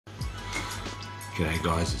G'day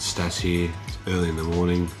guys, it's Stass here. It's early in the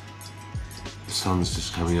morning. The sun's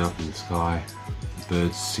just coming up in the sky. The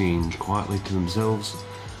birds singing quietly to themselves.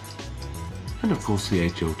 And of course the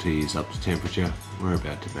HLT is up to temperature. We're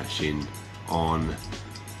about to mash in on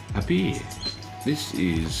a beer. This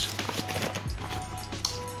is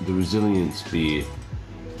the Resilience beer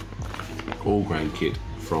all grain kit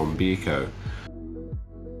from Beerco.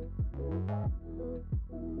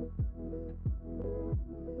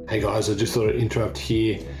 Hey guys, I just thought I'd interrupt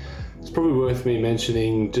here. It's probably worth me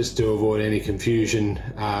mentioning, just to avoid any confusion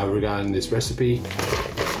regarding this recipe.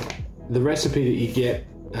 The recipe that you get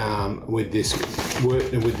with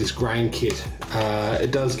this grain kit,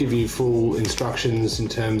 it does give you full instructions in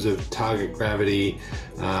terms of target gravity,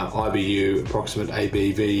 IBU, approximate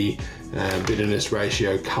ABV, bitterness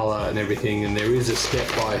ratio, color, and everything. And there is a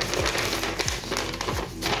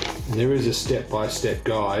step-by-step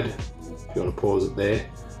guide. If you want to pause it there.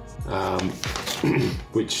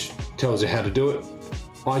 Which tells you how to do it.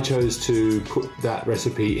 I chose to put that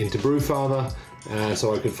recipe into Brewfather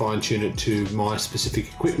so I could fine tune it to my specific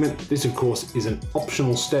equipment. This of course is an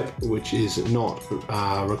optional step which is not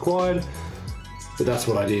required, but that's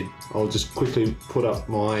what I did. I'll just quickly put up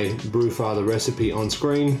my Brewfather recipe on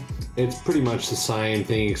screen. It's pretty much the same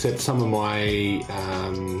thing, except some of my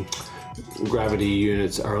gravity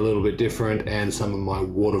units are a little bit different and some of my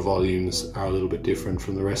water volumes are a little bit different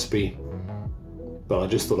from the recipe, but I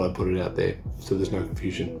just thought I'd put it out there so there's no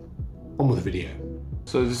confusion. On with the video.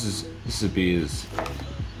 So this is a beer that's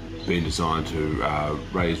been designed to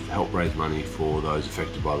help raise money for those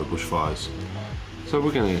affected by the bushfires. So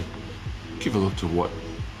we're going to give a look to what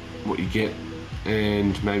you get,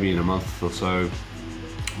 and maybe in a month or so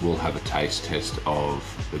we'll have a taste test of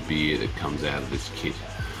the beer that comes out of this kit.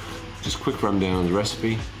 Just a quick rundown of the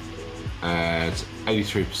recipe. It's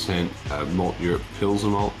 83% malt Europe Pilsner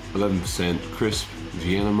malt, 11% crisp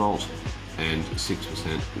Vienna malt, and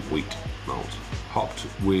 6% wheat malt. Hopped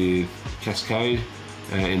with Cascade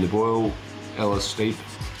in the boil, Ella Steep,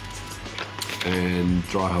 and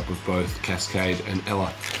dry hop of both Cascade and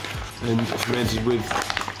Ella. And fermented with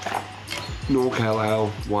Norcal Ale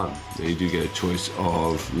 1. Now you do get a choice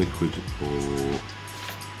of liquid or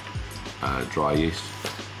dry yeast.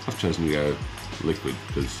 I've chosen to go liquid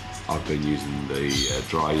because I've been using the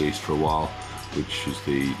dry yeast for a while, which is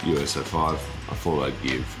the USO5. I thought I'd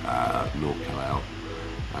give Norcal Ale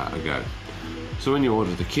a go. So when you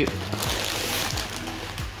order the kit,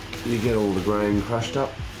 you get all the grain crushed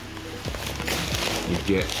up. You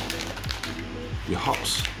get your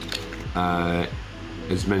hops,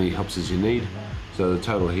 as many hops as you need. So the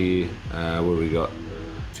total here, what have we got?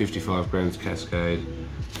 55 grams Cascade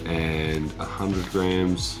and 100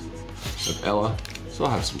 grams of Ella, so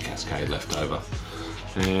I'll have some Cascade left over.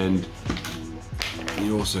 And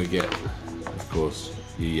you also get, of course,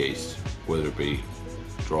 your yeast, whether it be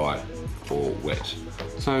dry or wet.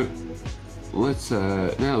 So let's, now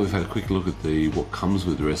that we've had a quick look at what comes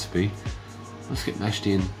with the recipe, let's get mashed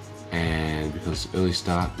in, and because early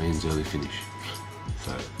start means early finish.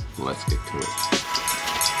 So let's get to it.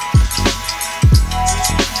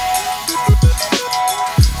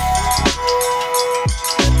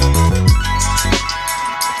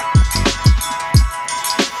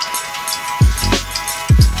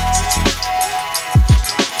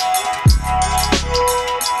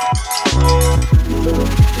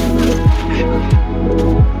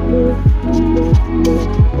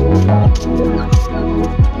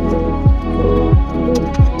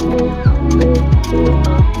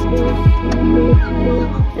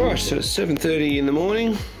 Right, so it's 7:30 in the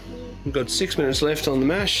morning. We've got 6 minutes left on the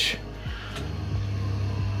mash.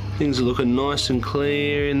 Things are looking nice and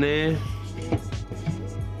clear in there.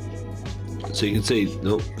 So you can see,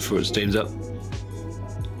 before it steams up,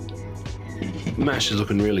 the mash is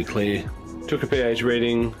looking really clear. Took a pH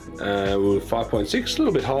reading, we were 5.6, a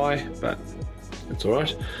little bit high, but that's all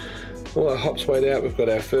right. All our hops weighed out. We've got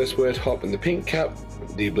our first wort hop in the pink cup,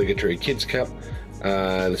 the obligatory kids cup,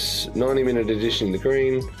 this 90-minute edition in the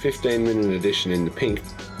green, 15-minute edition in the pink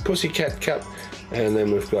Pussycat cup, and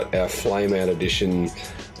then we've got our flame out edition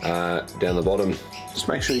down the bottom. Just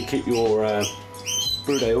make sure you keep your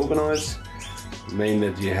brew day organised, mean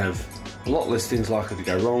that you have a lot less things likely to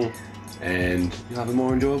go wrong, and you'll have a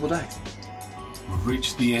more enjoyable day. We've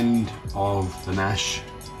reached the end of the mash.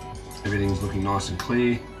 Everything's looking nice and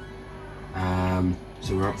clear.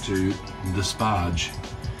 So we're up to the sparge.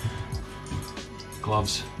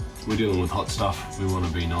 Gloves. We're dealing with hot stuff. We want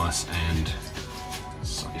to be nice and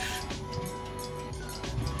safe.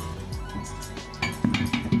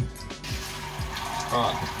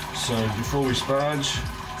 Alright, so before we sparge,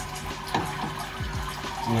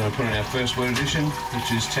 we're going to put in our first wort addition,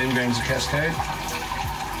 which is 10 grams of Cascade.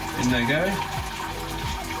 In they go.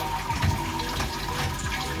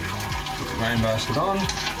 Put the grain basket on.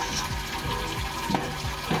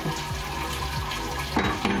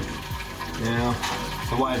 Now,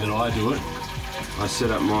 the way that I do it, I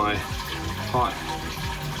set up my pipe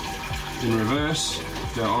in reverse,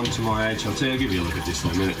 go onto my HLT. I'll give you a look at this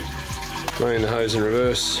in a minute. Running the hose in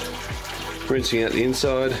reverse, rinsing out the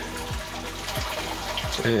inside,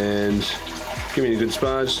 and giving it a good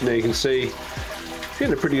sparge. Now you can see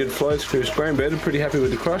getting a pretty good flow through this grain bed. I'm pretty happy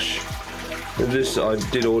with the crush. And this, I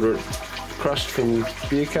did order it crushed from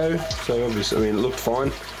Beerco, so obviously, I mean, it looked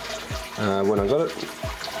fine when I got it.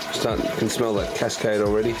 Can smell that Cascade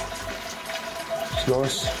already. It's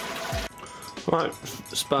nice. Right,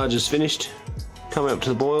 sparge is finished. Coming up to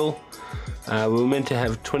the boil. We were meant to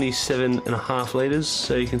have 27.5 litres,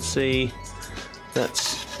 so you can see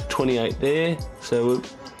that's 28 there. So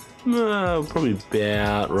we're probably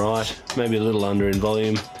about right, maybe a little under in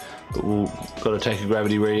volume, but we've got to take a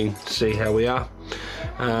gravity reading to see how we are.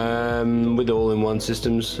 With the all-in-one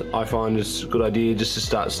systems, I find it's a good idea just to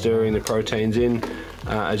start stirring the proteins in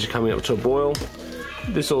as you're coming up to a boil.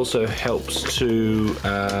 This also helps to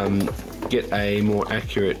get a more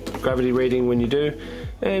accurate gravity reading when you do,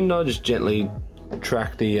 and I just gently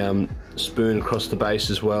track the spoon across the base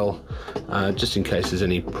as well, just in case there's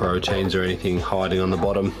any proteins or anything hiding on the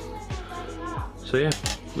bottom. So yeah,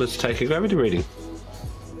 let's take a gravity reading.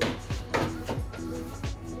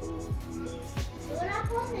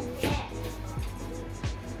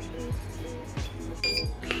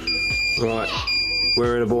 Right,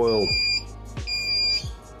 we're at a boil.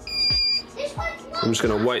 I'm just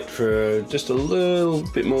going to wait for just a little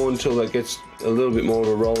bit more until that gets a little bit more of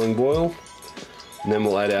a rolling boil, and then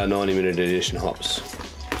we'll add our 90-minute addition hops.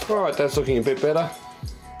 Alright, that's looking a bit better.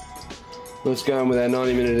 Let's go in with our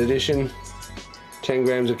 90-minute addition, 10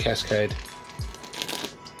 grams of Cascade.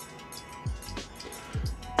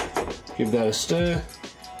 Give that a stir.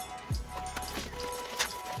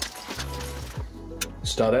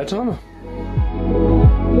 Start our timer.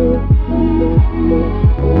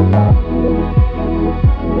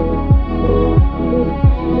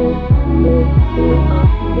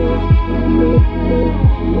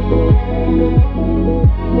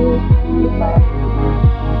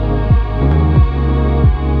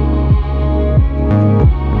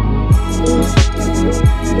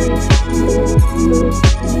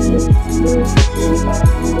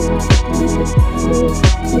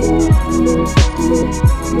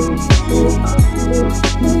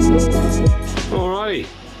 Alrighty,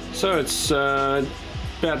 so it's about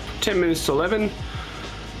 10 minutes to 11.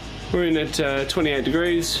 We're in at 28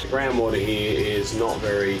 degrees. Groundwater here is not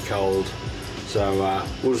very cold, so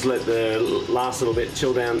we'll just let the last little bit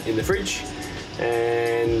chill down in the fridge,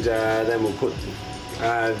 and then we'll put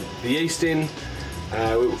the yeast in.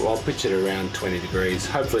 I'll pitch it around 20 degrees.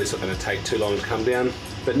 Hopefully it's not going to take too long to come down.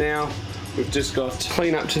 But now we've just got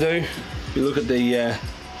clean up to do. If you look at the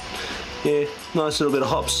yeah, nice little bit of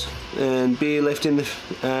hops and beer left in the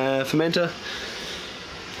fermenter.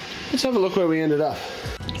 Let's have a look where we ended up.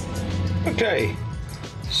 Okay,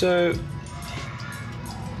 so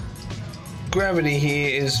gravity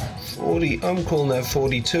here is 40, I'm calling that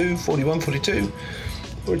 42, 41, 42.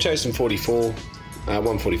 We're chasing 44,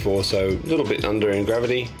 144, so a little bit under in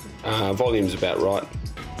gravity. Volume's about right.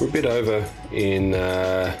 We're a bit over in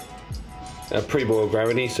our pre-boil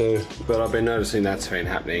gravity, but I've been noticing that's been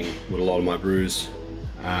happening with a lot of my brews.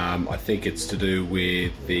 I think it's to do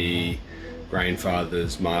with the grain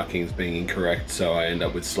father's markings being incorrect, so I end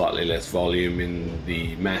up with slightly less volume in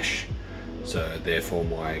the mash, so therefore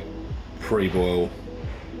my pre-boil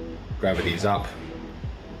gravity is up.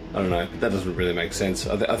 I don't know, but that doesn't really make sense.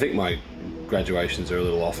 I think my graduations are a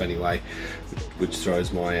little off anyway, which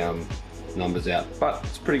throws my numbers out, but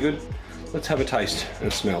it's pretty good. Let's have a taste and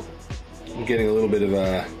a smell. I'm getting a bit of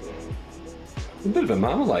a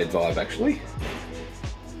marmalade vibe actually.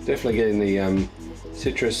 Definitely getting the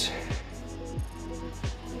citrus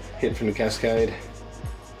hit from the Cascade.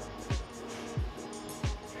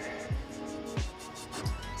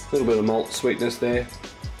 A little bit of malt sweetness there.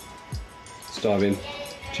 Let's dive in.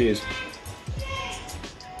 Cheers.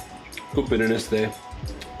 Good bitterness there.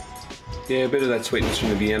 Yeah, a bit of that sweetness from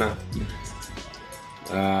the Vienna.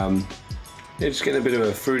 Yeah, just getting a bit of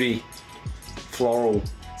a fruity, floral,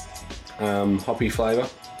 hoppy flavour.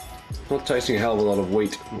 Not tasting a hell of a lot of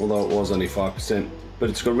wheat, although it was only 5%, but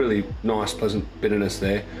it's got really nice, pleasant bitterness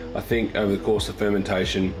there. I think over the course of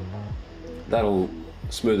fermentation, that'll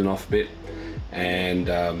smoothen off a bit, and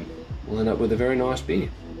we'll end up with a very nice beer.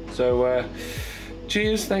 So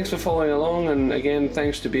cheers, thanks for following along, and again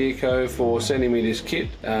thanks to Beerco for sending me this kit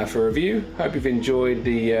for review. Hope you've enjoyed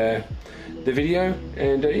the video,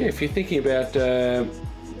 and yeah, if you're thinking about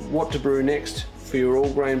what to brew next for your all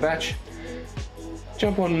grain batch,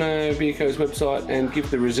 jump on Beerco's website and give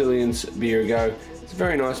the Resilience beer a go. It's a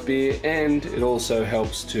very nice beer, and it also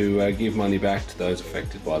helps to give money back to those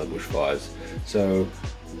affected by the bushfires. So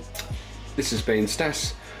this has been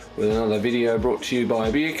Stass with another video brought to you by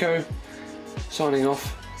Beerco. Signing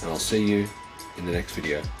off, and I'll see you in the next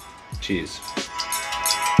video. Cheers.